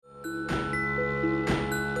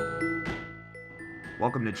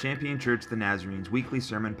Welcome to Champion Church the Nazarene's weekly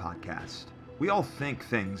sermon podcast. We all think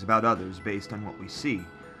things about others based on what we see,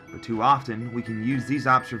 but too often we can use these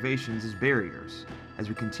observations as barriers. As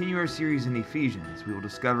we continue our series in Ephesians, we will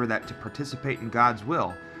discover that to participate in God's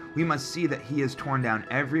will, we must see that He has torn down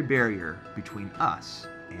every barrier between us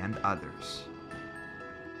and others.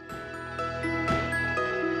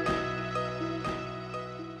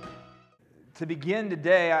 To begin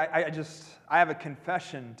today, I have a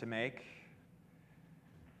confession to make.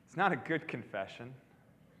 It's not a good confession.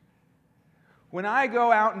 When I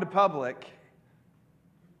go out into public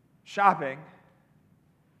shopping,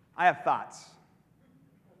 I have thoughts.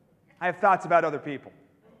 I have thoughts about other people.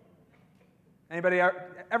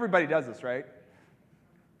 Everybody does this, right?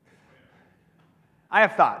 I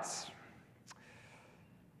have thoughts.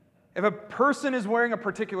 If a person is wearing a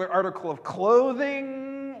particular article of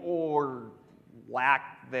clothing or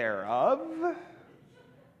lack thereof,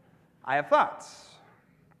 I have thoughts.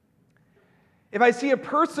 If I see a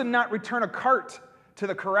person not return a cart to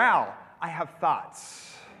the corral, I have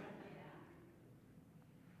thoughts.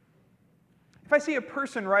 If I see a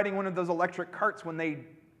person riding one of those electric carts when they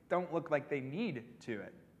don't look like they need to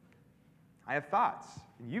it, I have thoughts.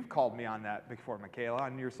 And you've called me on that before, Michaela,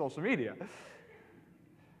 on your social media.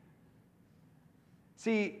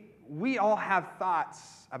 See, we all have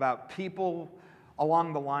thoughts about people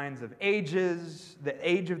along the lines of ages, the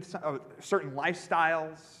age of certain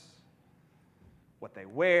lifestyles, what they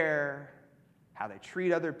wear, how they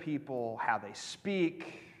treat other people, how they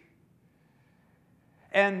speak.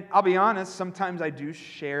 And I'll be honest, sometimes I do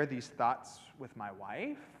share these thoughts with my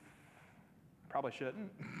wife. Probably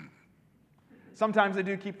shouldn't. Sometimes I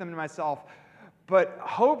do keep them to myself. But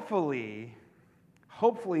hopefully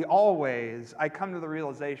always, I come to the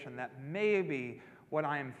realization that maybe what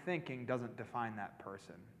I am thinking doesn't define that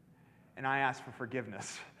person. And I ask for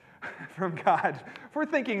forgiveness from God for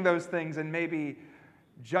thinking those things and maybe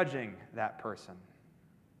judging that person.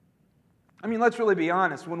 I mean, let's really be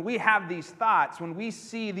honest. When we have these thoughts, when we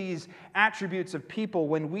see these attributes of people,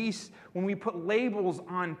 when we put labels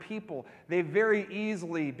on people, they very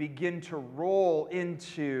easily begin to roll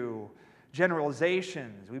into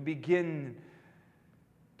generalizations. We begin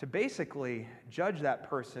to basically judge that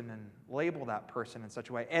person and label that person in such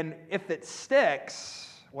a way. And if it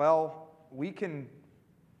sticks, well, we can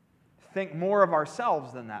think more of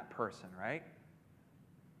ourselves than that person, right?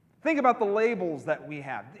 Think about the labels that we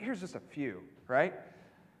have. Here's just a few, right?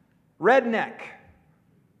 Redneck,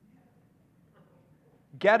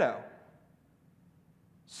 ghetto,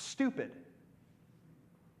 stupid,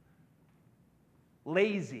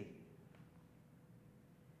 lazy.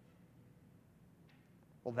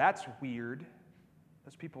 Well, that's weird.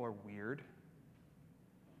 Those people are weird.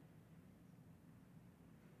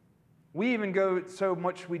 We even go so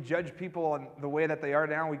much we judge people on the way that they are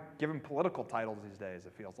now, we give them political titles these days,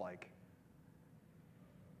 it feels like.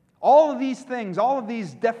 All of these things, all of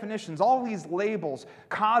these definitions, all of these labels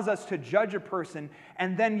cause us to judge a person,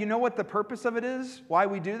 and then you know what the purpose of it is? Why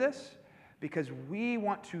we do this? Because we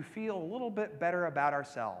want to feel a little bit better about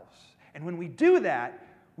ourselves. And when we do that,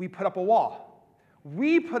 we put up a wall.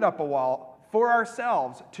 We put up a wall for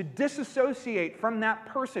ourselves to disassociate from that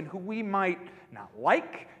person who we might not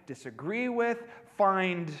like, disagree with,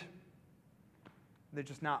 find they're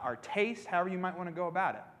just not our taste, however you might want to go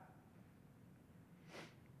about it.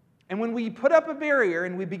 And when we put up a barrier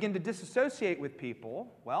and we begin to disassociate with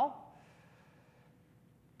people, well,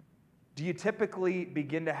 do you typically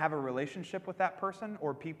begin to have a relationship with that person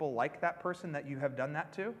or people like that person that you have done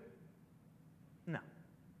that to? No.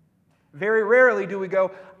 Very rarely do we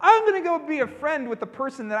go, I'm going to go be a friend with the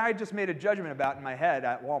person that I just made a judgment about in my head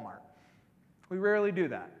at Walmart. We rarely do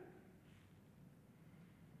that.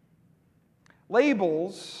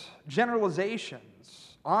 Labels,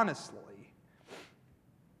 generalizations, honestly,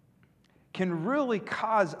 can really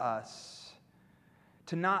cause us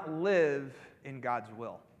to not live in God's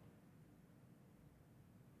will.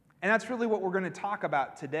 And that's really what we're going to talk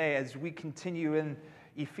about today as we continue in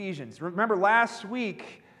Ephesians. Remember last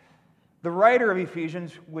week, the writer of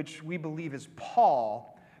Ephesians, which we believe is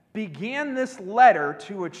Paul, began this letter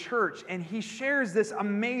to a church, and he shares this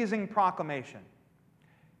amazing proclamation.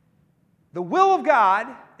 The will of God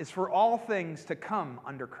is for all things to come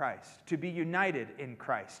under Christ, to be united in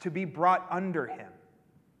Christ, to be brought under Him.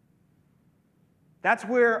 That's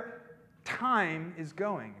where time is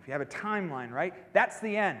going. If you have a timeline, right? That's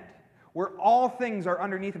the end, where all things are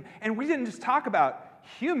underneath Him. And we didn't just talk about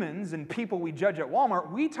humans and people we judge at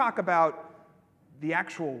Walmart. We talk about the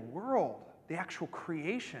actual world, the actual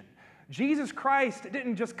creation. Jesus Christ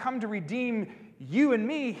didn't just come to redeem you and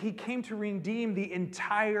me. He came to redeem the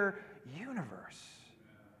entire universe.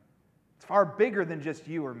 It's far bigger than just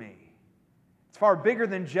you or me. It's far bigger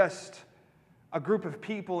than just a group of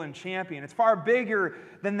people in Champion. It's far bigger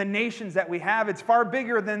than the nations that we have. It's far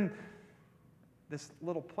bigger than this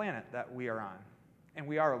little planet that we are on. And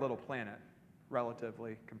we are a little planet,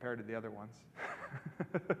 relatively, compared to the other ones.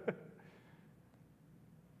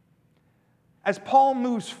 As Paul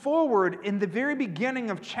moves forward in the very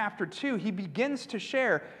beginning of chapter 2, he begins to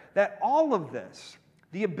share that all of this,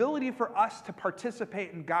 the ability for us to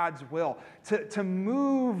participate in God's will, to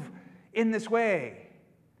move in this way,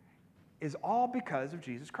 is all because of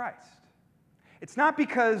Jesus Christ. It's not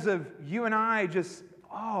because of you and I just,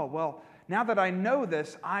 now that I know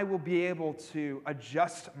this, I will be able to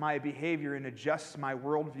adjust my behavior and adjust my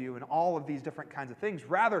worldview and all of these different kinds of things.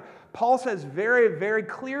 Rather, Paul says very, very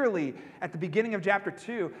clearly at the beginning of chapter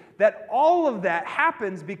 2 that all of that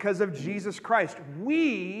happens because of Jesus Christ.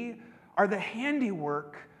 We are the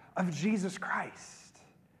handiwork of Jesus Christ.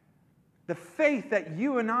 The faith that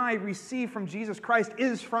you and I receive from Jesus Christ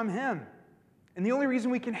is from Him. And the only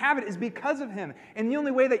reason we can have it is because of Him. And the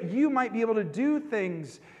only way that you might be able to do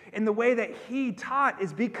things in the way that He taught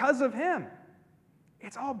is because of Him.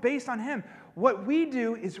 It's all based on Him. What we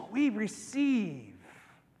do is we receive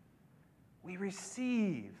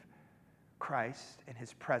Christ and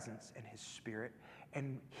His presence and His Spirit,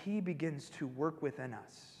 and He begins to work within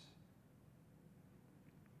us.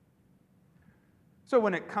 So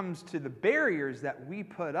when it comes to the barriers that we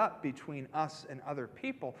put up between us and other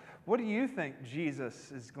people, what do you think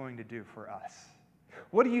Jesus is going to do for us?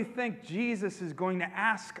 What do you think Jesus is going to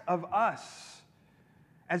ask of us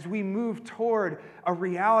as we move toward a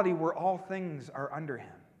reality where all things are under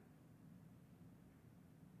Him?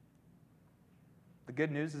 The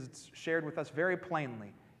good news is it's shared with us very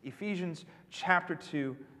plainly. Ephesians chapter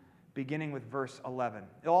 2, beginning with verse 11.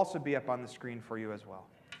 It'll also be up on the screen for you as well.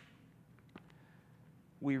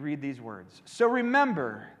 We read these words. So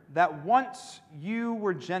remember that once you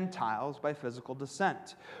were Gentiles by physical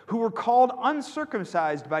descent, who were called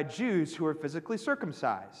uncircumcised by Jews who were physically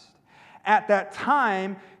circumcised. At that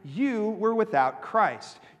time, you were without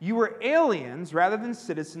Christ. You were aliens rather than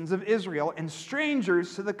citizens of Israel and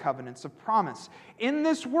strangers to the covenants of promise. In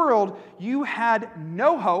this world, you had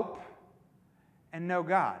no hope and no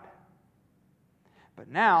God. But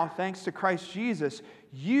now, thanks to Christ Jesus,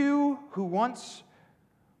 you who once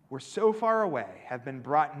were so far away have been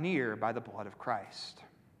brought near by the blood of Christ.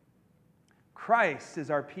 Christ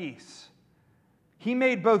is our peace. He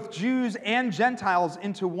made both Jews and Gentiles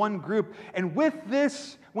into one group, and with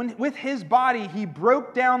His body, He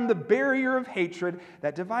broke down the barrier of hatred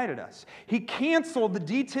that divided us. He canceled the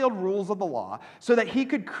detailed rules of the law so that He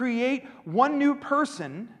could create one new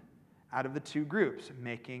person out of the two groups,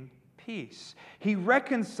 making peace. He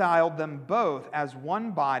reconciled them both as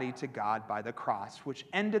one body to God by the cross, which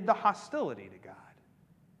ended the hostility to God.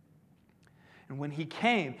 And when He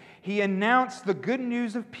came, He announced the good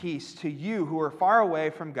news of peace to you who were far away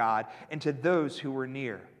from God and to those who were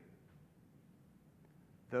near.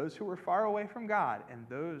 Those who were far away from God and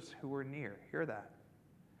those who were near. Hear that.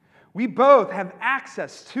 We both have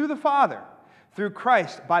access to the Father through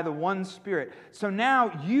Christ by the one Spirit. So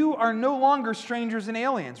now you are no longer strangers and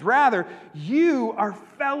aliens. Rather, you are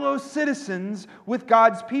fellow citizens with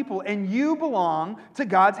God's people, and you belong to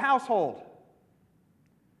God's household.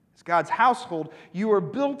 As God's household, you are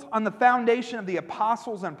built on the foundation of the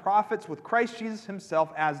apostles and prophets with Christ Jesus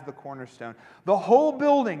Himself as the cornerstone. The whole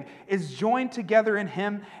building is joined together in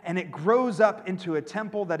Him, and it grows up into a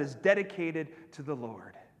temple that is dedicated to the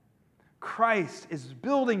Lord. Christ is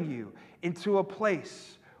building you into a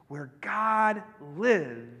place where God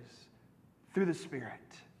lives through the Spirit.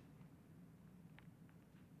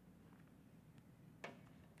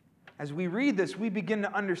 As we read this, we begin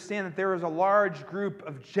to understand that there is a large group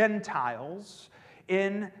of Gentiles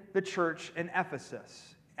in the church in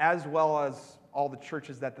Ephesus, as well as all the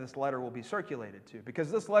churches that this letter will be circulated to,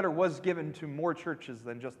 because this letter was given to more churches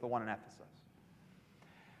than just the one in Ephesus.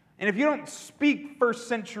 And if you don't speak first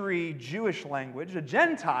century Jewish language, a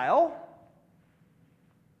Gentile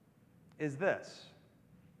is this: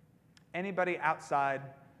 anybody outside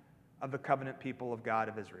of the covenant people of God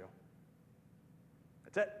of Israel.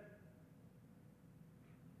 That's it.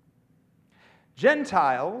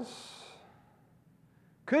 Gentiles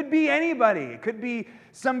could be anybody. It could be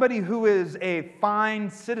somebody who is a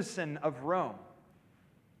fine citizen of Rome,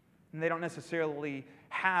 and they don't necessarily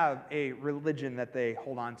have a religion that they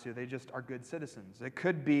hold on to. They just are good citizens. It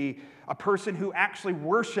could be a person who actually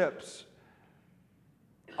worships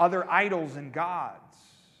other idols and gods.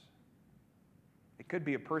 It could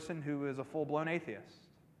be a person who is a full-blown atheist.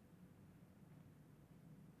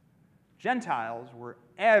 Gentiles were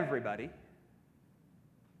everybody,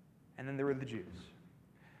 and then there were the Jews.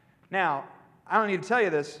 Now, I don't need to tell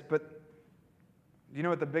you this, but do you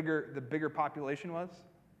know what the bigger population was?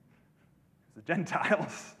 It's the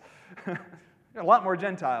Gentiles. There are a lot more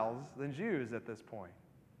Gentiles than Jews at this point.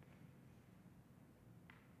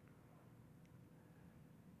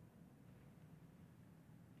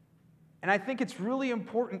 And I think it's really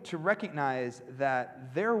important to recognize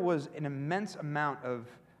that there was an immense amount of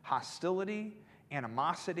hostility,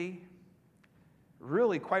 animosity.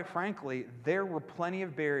 Really, quite frankly, there were plenty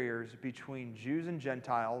of barriers between Jews and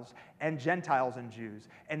Gentiles and Jews.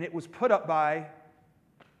 And it was put up by,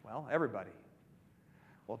 well, everybody.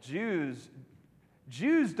 Well, Jews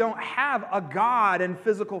don't have a God in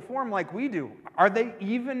physical form like we do. Are they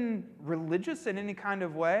even religious in any kind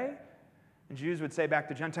of way? And Jews would say back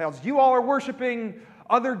to Gentiles, you all are worshiping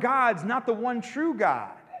other gods, not the one true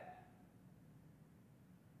God.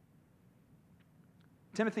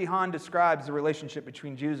 Timothy Hahn describes the relationship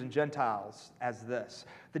between Jews and Gentiles as this: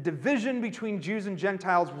 the division between Jews and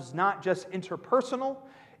Gentiles was not just interpersonal,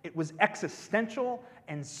 it was existential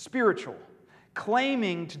and spiritual,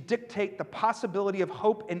 claiming to dictate the possibility of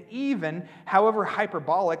hope and even, however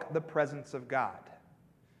hyperbolic, the presence of God.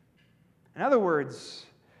 In other words,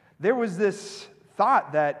 there was this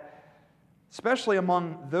thought that, especially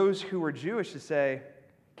among those who were Jewish, to say,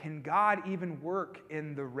 can God even work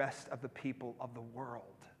in the rest of the people of the world?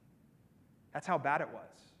 That's how bad it was.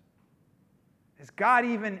 Is God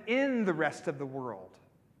even in the rest of the world?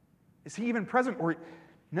 Is he even present? Or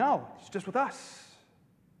no, he's just with us.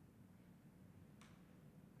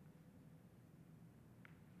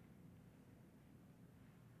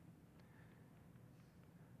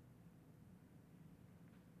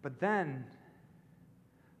 But then,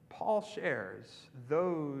 Paul shares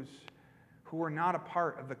those who were not a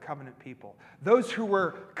part of the covenant people, those who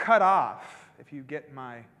were cut off, if you get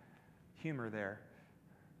my humor there.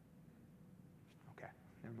 Okay,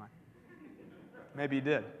 never mind. Maybe you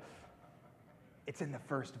did. It's in the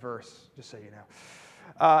first verse, just so you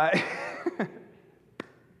know.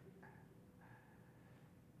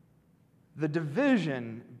 The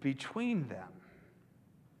division between them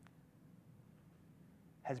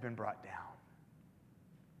has been brought down.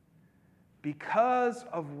 Because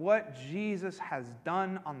of what Jesus has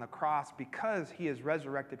done on the cross, because he is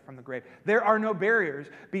resurrected from the grave, there are no barriers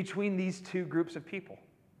between these two groups of people.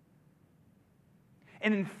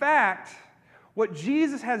 And in fact, what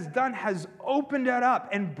Jesus has done has opened it up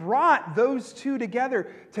and brought those two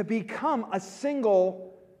together to become a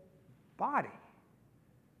single body.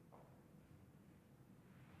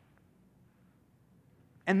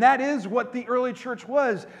 And that is what the early church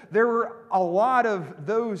was. There were a lot of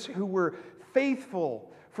those who were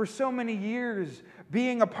faithful for so many years,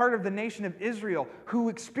 being a part of the nation of Israel, who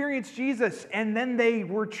experienced Jesus, and then they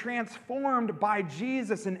were transformed by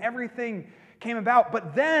Jesus, and everything came about.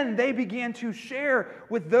 But then they began to share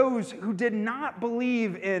with those who did not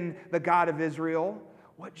believe in the God of Israel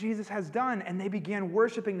what Jesus has done, and they began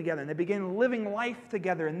worshiping together, and they began living life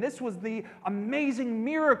together. And this was the amazing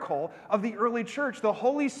miracle of the early church. The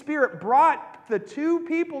Holy Spirit brought the two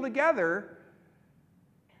people together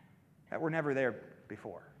that were never there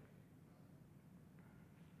before.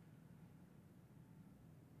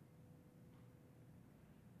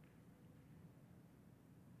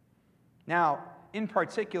 Now, in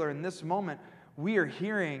particular, in this moment, we are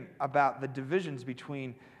hearing about the divisions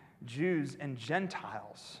between Jews and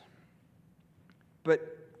Gentiles. But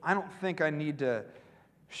I don't think I need to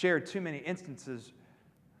share too many instances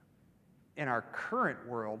in our current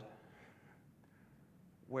world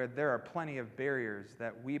where there are plenty of barriers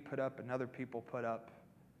that we put up and other people put up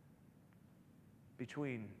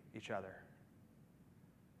between each other.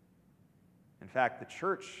 In fact, the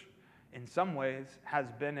church, in some ways, has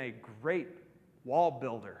been a great wall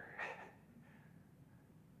builder.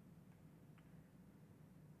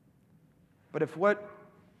 But if what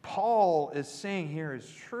Paul is saying here is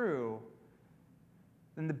true,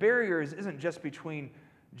 then the barriers isn't just between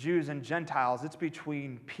Jews and Gentiles, it's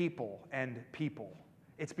between people and people.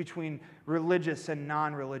 It's between religious and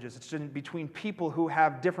non-religious. It's between people who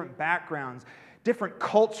have different backgrounds, different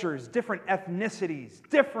cultures, different ethnicities,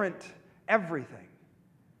 different everything.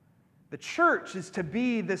 The church is to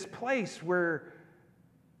be this place where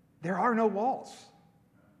there are no walls.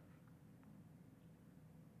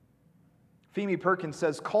 Femi Perkins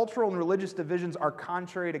says, cultural and religious divisions are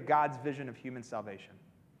contrary to God's vision of human salvation.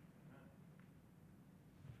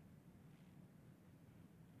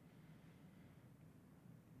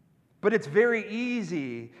 But it's very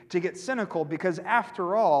easy to get cynical because,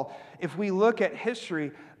 after all, if we look at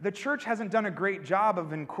history, the church hasn't done a great job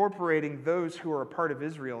of incorporating those who are a part of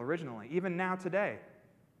Israel originally, even now today.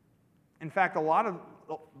 In fact,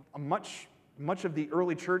 much of the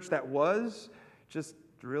early church that was just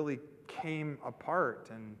really came apart,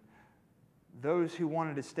 and those who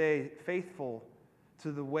wanted to stay faithful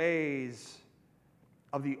to the ways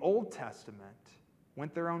of the Old Testament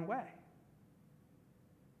went their own way.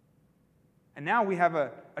 And now we have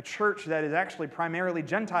a church that is actually primarily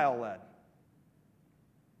Gentile-led.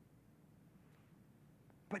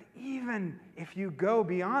 But even if you go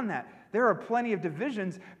beyond that, there are plenty of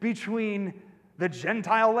divisions between the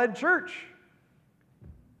Gentile-led church.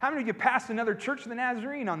 How many of you passed another Church of the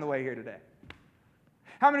Nazarene on the way here today?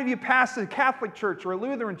 How many of you passed a Catholic church or a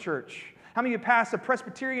Lutheran church? How many of you passed a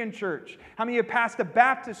Presbyterian church? How many of you passed a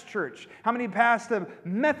Baptist church? How many of you passed a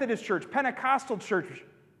Methodist church, Pentecostal church?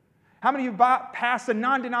 How many of you passed a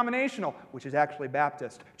non-denominational, which is actually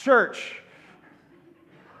Baptist, church?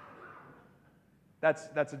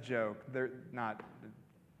 That's a joke. They're not.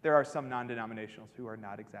 There are some non-denominationals who are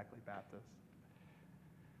not exactly Baptist.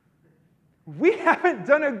 We haven't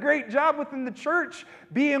done a great job within the church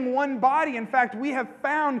being one body. In fact, we have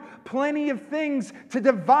found plenty of things to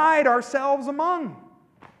divide ourselves among.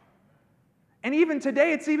 And even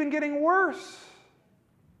today, it's even getting worse.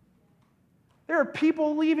 There are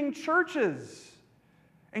people leaving churches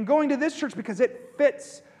and going to this church because it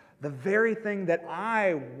fits the very thing that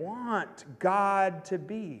I want God to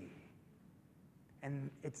be. And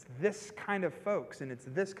it's this kind of folks, and it's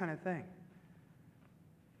this kind of thing.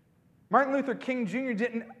 Martin Luther King Jr.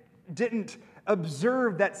 didn't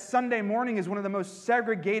observe that Sunday morning is one of the most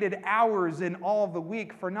segregated hours in all of the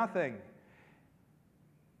week for nothing.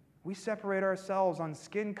 We separate ourselves on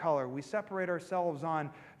skin color. We separate ourselves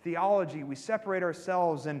on theology. We separate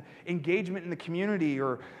ourselves in engagement in the community,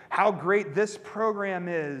 or how great this program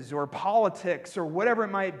is, or politics, or whatever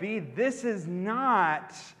it might be. This is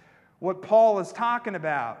not what Paul is talking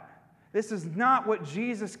about. This is not what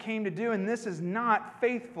Jesus came to do, and this is not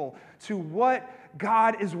faithful to what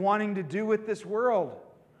God is wanting to do with this world.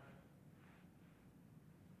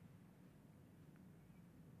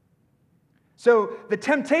 So the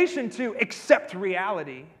temptation to accept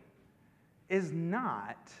reality is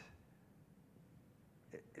not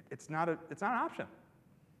an option.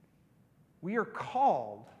 We are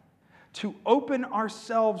called to open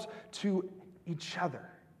ourselves to each other.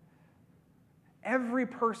 Every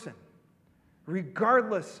person,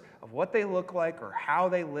 regardless of what they look like or how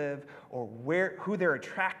they live or who they're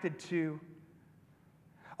attracted to,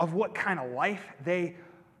 of what kind of life they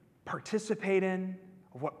participate in,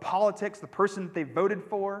 of what politics, the person that they voted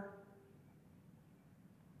for.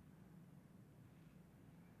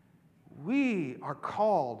 We are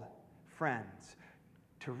called, friends,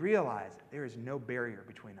 to realize there is no barrier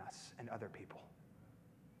between us and other people.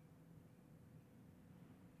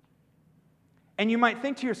 And you might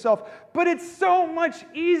think to yourself, but it's so much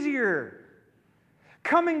easier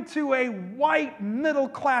coming to a white,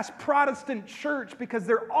 middle-class Protestant church because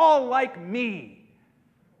they're all like me.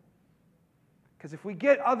 Because if we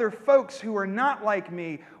get other folks who are not like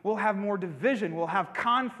me, we'll have more division, we'll have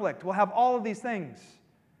conflict, we'll have all of these things.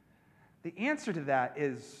 The answer to that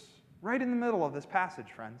is right in the middle of this passage,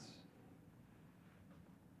 friends.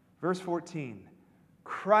 Verse 14,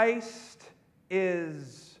 Christ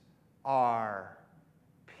is our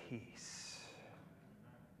peace.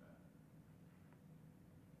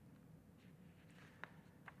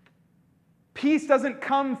 Peace doesn't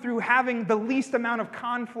come through having the least amount of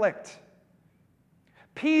conflict.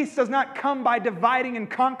 Peace does not come by dividing and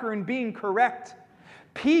conquering and being correct.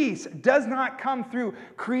 Peace does not come through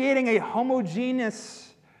creating a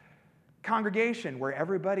homogeneous congregation where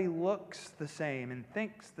everybody looks the same and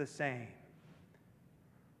thinks the same.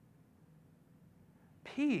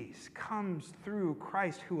 Peace comes through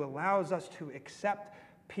Christ, who allows us to accept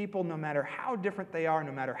people no matter how different they are,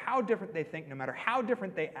 no matter how different they think, no matter how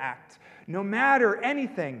different they act, no matter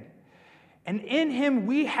anything. And in Him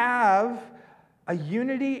we have a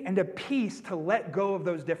unity and a peace to let go of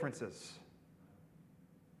those differences.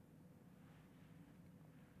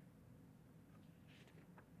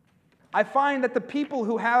 I find that the people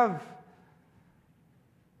who have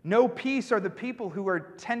no peace are the people who are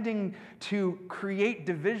tending to create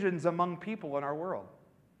divisions among people in our world.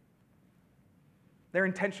 They're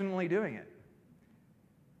intentionally doing it.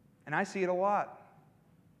 And I see it a lot.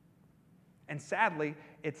 And sadly,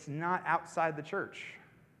 it's not outside the church.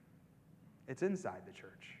 It's inside the church.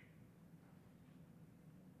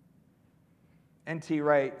 N.T.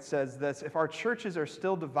 Wright says this: if our churches are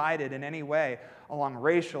still divided in any way along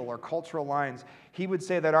racial or cultural lines, he would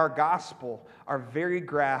say that our gospel, our very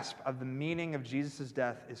grasp of the meaning of Jesus'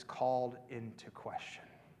 death, is called into question.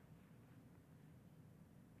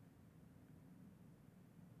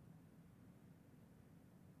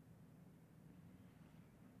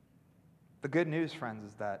 The good news, friends,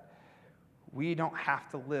 is that we don't have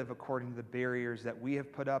to live according to the barriers that we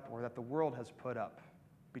have put up or that the world has put up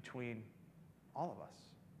between all of us.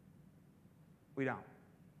 We don't.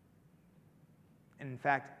 And in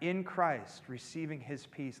fact, in Christ, receiving his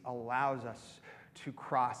peace allows us to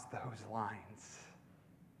cross those lines.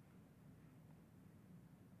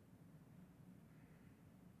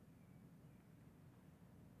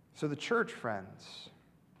 So the church, friends,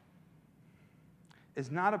 is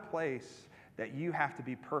not a place that you have to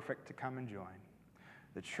be perfect to come and join.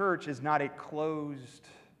 The church is not a closed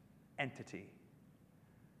entity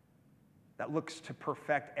that looks to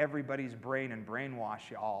perfect everybody's brain and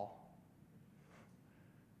brainwash you all.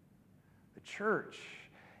 The church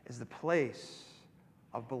is the place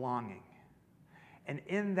of belonging. And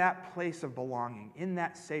in that place of belonging, in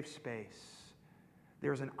that safe space,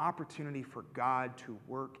 there's an opportunity for God to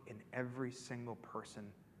work in every single person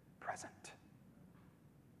present.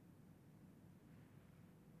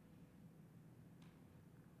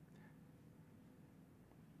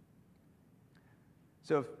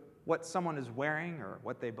 So if what someone is wearing or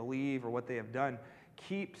what they believe or what they have done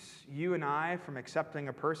keeps you and I from accepting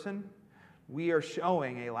a person, we are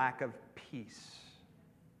showing a lack of peace.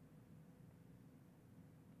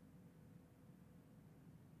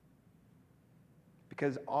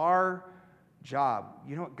 Because our job,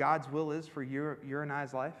 you know what God's will is for your and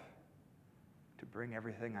I's life? To bring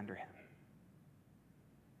everything under him.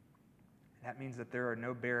 That means that there are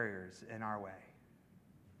no barriers in our way.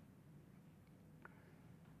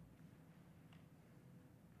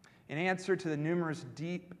 In answer to the numerous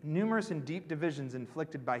and deep divisions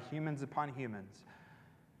inflicted by humans upon humans,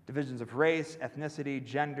 divisions of race, ethnicity,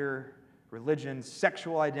 gender, religion,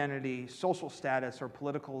 sexual identity, social status, or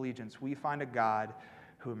political allegiance, we find a God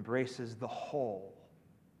who embraces the whole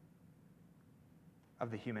of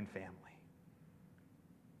the human family.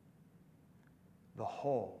 The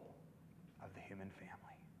whole of the human family.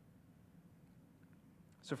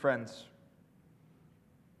 So, friends,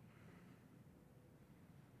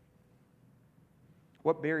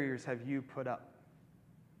 what barriers have you put up?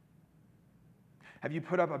 Have you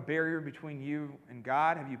put up a barrier between you and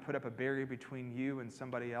God? Have you put up a barrier between you and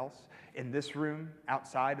somebody else? In this room,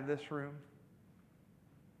 outside of this room?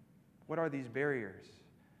 What are these barriers?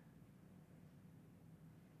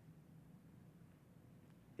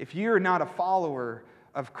 If you're not a follower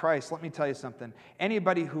of Christ, let me tell you something.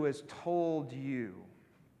 Anybody who has told you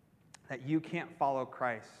that you can't follow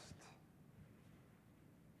Christ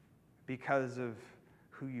because of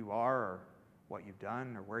who you are or what you've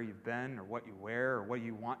done or where you've been or what you wear or what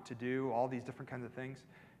you want to do, all these different kinds of things,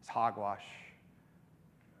 it's hogwash.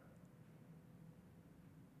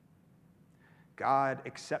 God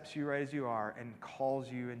accepts you right as you are and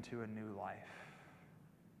calls you into a new life.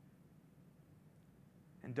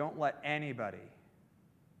 And don't let anybody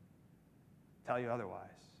tell you otherwise.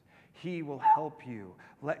 He will help you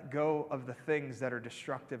let go of the things that are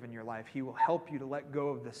destructive in your life. He will help you to let go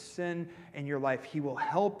of the sin in your life. He will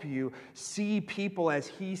help you see people as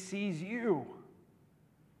he sees you.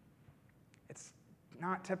 It's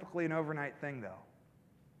not typically an overnight thing, though.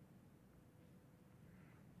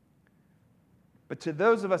 But to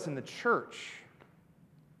those of us in the church,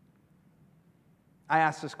 I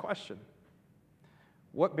ask this question.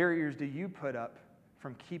 What barriers do you put up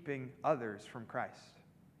from keeping others from Christ?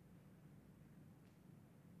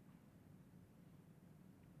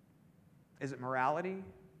 Is it morality?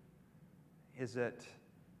 Is it,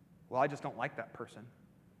 well, I just don't like that person?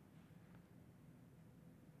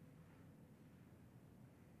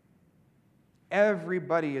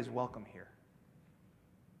 Everybody is welcome here.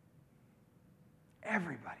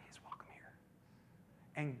 Everybody is welcome here.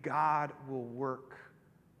 And God will work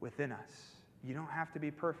within us. You don't have to be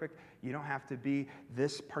perfect. You don't have to be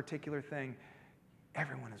this particular thing.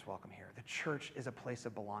 Everyone is welcome here. The church is a place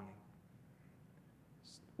of belonging.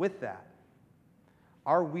 With that,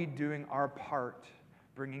 are we doing our part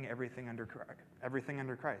bringing everything under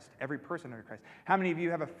Christ, every person under Christ? How many of you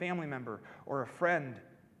have a family member or a friend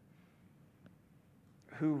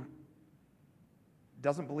who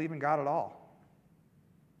doesn't believe in God at all?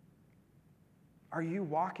 Are you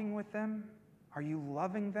walking with them? Are you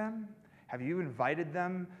loving them? Have you invited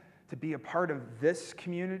them to be a part of this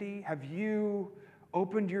community? Have you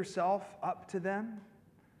opened yourself up to them?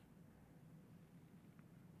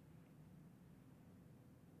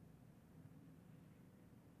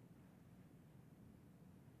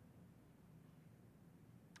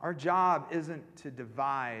 Our job isn't to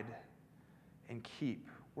divide and keep.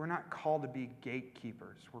 We're not called to be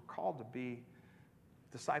gatekeepers. We're called to be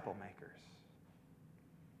disciple makers.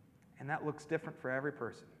 And that looks different for every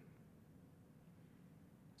person.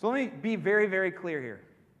 So let me be very, very clear here.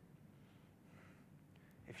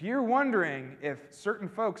 If you're wondering if certain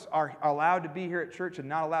folks are allowed to be here at church and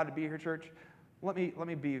not allowed to be here at church, let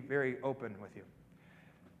me be very open with you.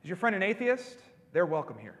 Is your friend an atheist? They're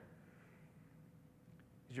welcome here.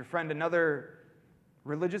 Is your friend another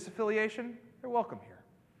religious affiliation? They're welcome here.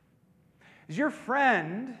 Is your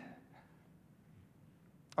friend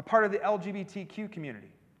a part of the LGBTQ community?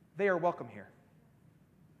 They are welcome here.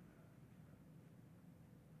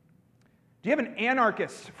 Do you have an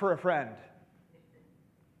anarchist for a friend?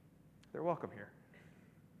 They're welcome here.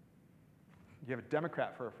 You have a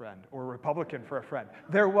Democrat for a friend or a Republican for a friend.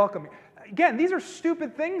 They're welcome. Again, these are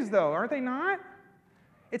stupid things, though, aren't they not?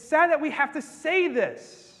 It's sad that we have to say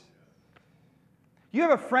this. You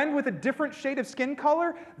have a friend with a different shade of skin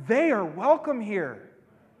color? They are welcome here.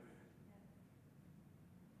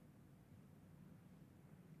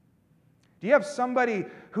 Do you have somebody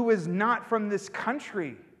who is not from this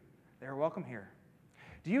country? They're welcome here.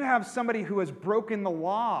 Do you have somebody who has broken the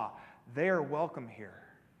law? They are welcome here.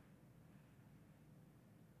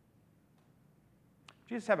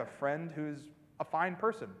 Do you just have a friend who's a fine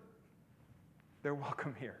person? They're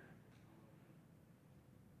welcome here.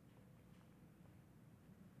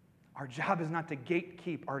 Our job is not to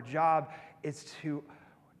gatekeep. Our job is to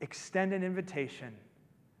extend an invitation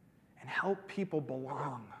and help people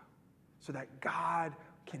belong so that God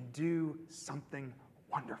can do something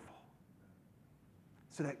wonderful.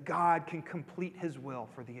 So that God can complete His will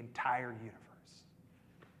for the entire universe.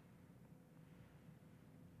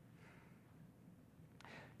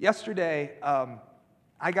 Yesterday,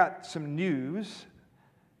 I got some news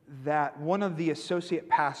that one of the associate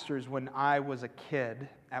pastors when I was a kid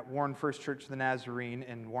at Warren First Church of the Nazarene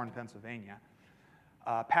in Warren, Pennsylvania,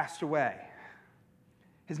 passed away.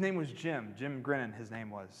 His name was Jim Grinnan, his name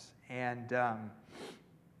was. And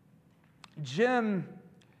Jim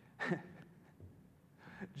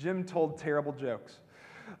told terrible jokes.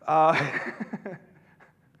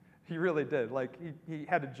 He really did. Like, he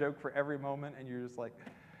had a joke for every moment, and you're just like,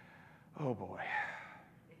 oh boy.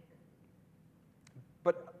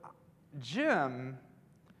 But Jim's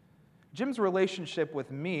relationship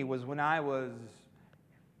with me was when I was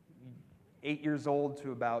 8 years old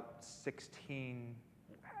to about 16,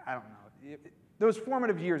 I don't know. Those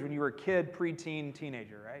formative years when you were a kid, preteen,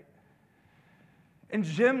 teenager, right? And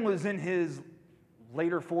Jim was in his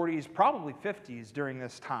later 40s, probably 50s during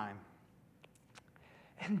this time.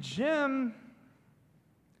 And Jim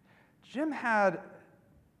had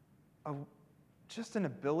just an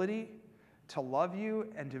ability to love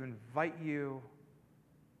you and to invite you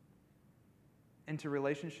into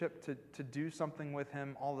relationship, to do something with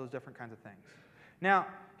him, all those different kinds of things. Now,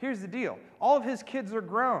 here's the deal. All of his kids are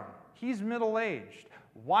grown. He's middle-aged.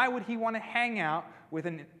 Why would he want to hang out with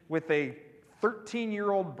a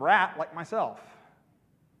 13-year-old brat like myself?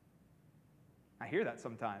 I hear that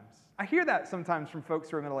sometimes. I hear that sometimes from folks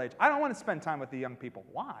who are middle-aged. I don't want to spend time with the young people.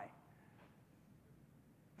 Why?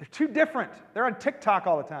 They're too different. They're on TikTok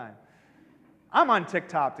all the time. I'm on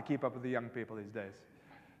TikTok to keep up with the young people these days.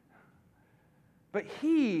 But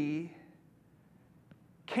he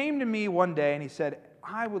came to me one day and he said,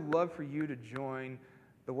 I would love for you to join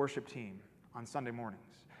the worship team on Sunday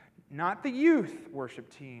mornings. Not the youth worship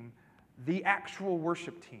team, the actual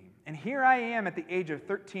worship team. And here I am at the age of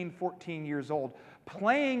 13, 14 years old,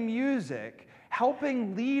 playing music,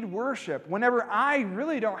 helping lead worship whenever I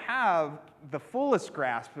really don't have the fullest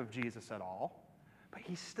grasp of Jesus at all. But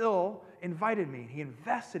he still invited me, he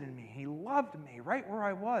invested in me, he loved me right where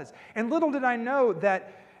I was. And little did I know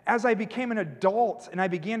that as I became an adult and I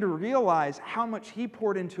began to realize how much he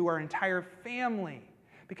poured into our entire family.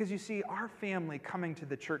 Because you see, our family coming to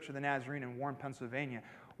the Church of the Nazarene in Warren, Pennsylvania,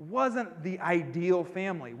 wasn't the ideal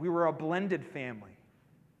family. We were a blended family.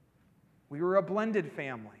 We were a blended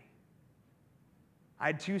family. I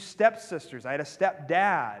had 2 stepsisters. I had a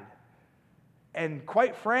stepdad. And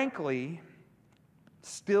quite frankly,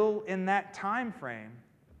 still in that time frame,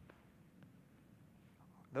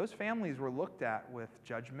 those families were looked at with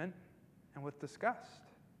judgment and with disgust.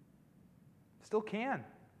 Still can.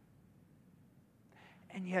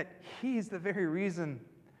 And yet, he's the very reason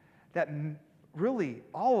that really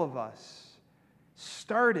all of us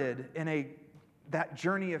started in that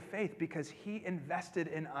journey of faith, because he invested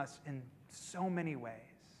in us in so many ways.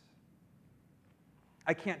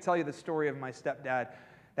 I can't tell you the story of my stepdad.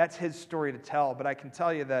 That's his story to tell, but I can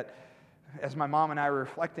tell you that as my mom and I were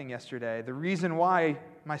reflecting yesterday, the reason why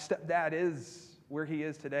my stepdad is where he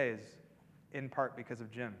is today is in part because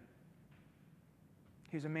of Jim.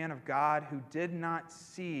 He was a man of God who did not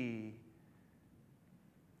see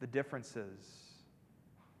the differences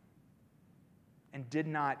and did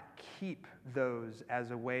not keep those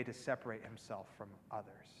as a way to separate himself from others.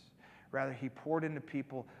 Rather, he poured into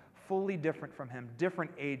people fully different from him,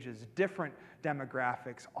 different ages, different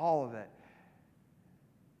demographics, all of it.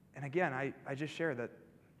 And again, I just share that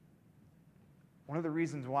one of the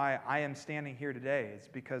reasons why I am standing here today is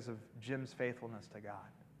because of Jim's faithfulness to God.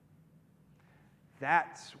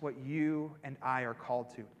 That's what you and I are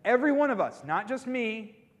called to. Every one of us, not just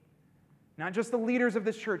me, not just the leaders of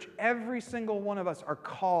this church, every single one of us are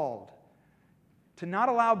called to not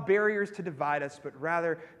allow barriers to divide us, but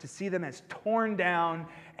rather to see them as torn down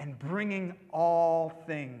and bringing all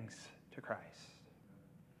things to Christ.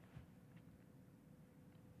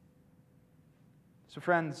 So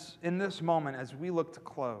friends, in this moment, as we look to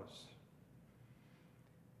close,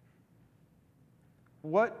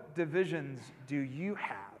 what divisions do you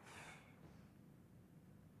have?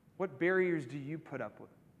 What barriers do you put up with?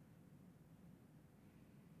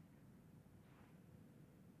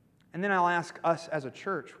 And then I'll ask us as a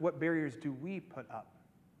church, what barriers do we put up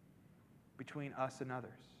between us and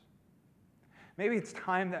others? Maybe it's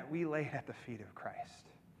time that we lay it at the feet of Christ.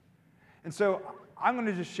 And so I'm going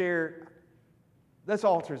to just share, this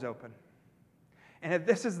altar's open. And if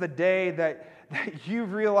this is the day that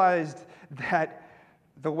you've realized that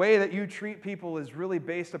the way that you treat people is really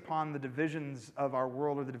based upon the divisions of our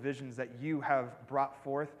world or the divisions that you have brought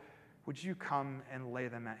forth, would you come and lay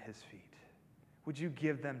them at his feet? Would you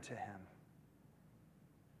give them to him?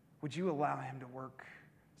 Would you allow him to work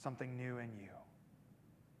something new in you?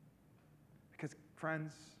 Because,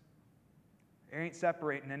 friends, there ain't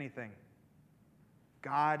separating anything.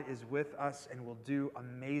 God is with us and will do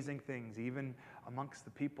amazing things, even amongst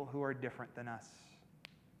the people who are different than us.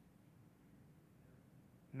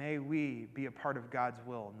 May we be a part of God's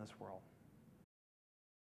will in this world.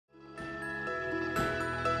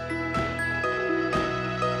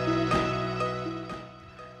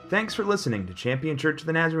 Thanks for listening to Champion Church of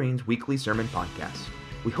the Nazarene's weekly sermon podcast.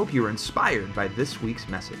 We hope you were inspired by this week's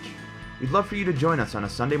message. We'd love for you to join us on a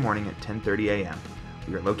Sunday morning at 10:30 a.m.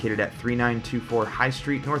 We are located at 3924 High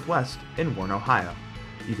Street Northwest in Warren, Ohio.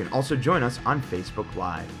 You can also join us on Facebook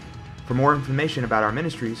Live. For more information about our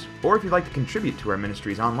ministries, or if you'd like to contribute to our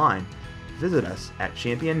ministries online, visit us at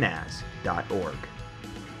championnaz.org.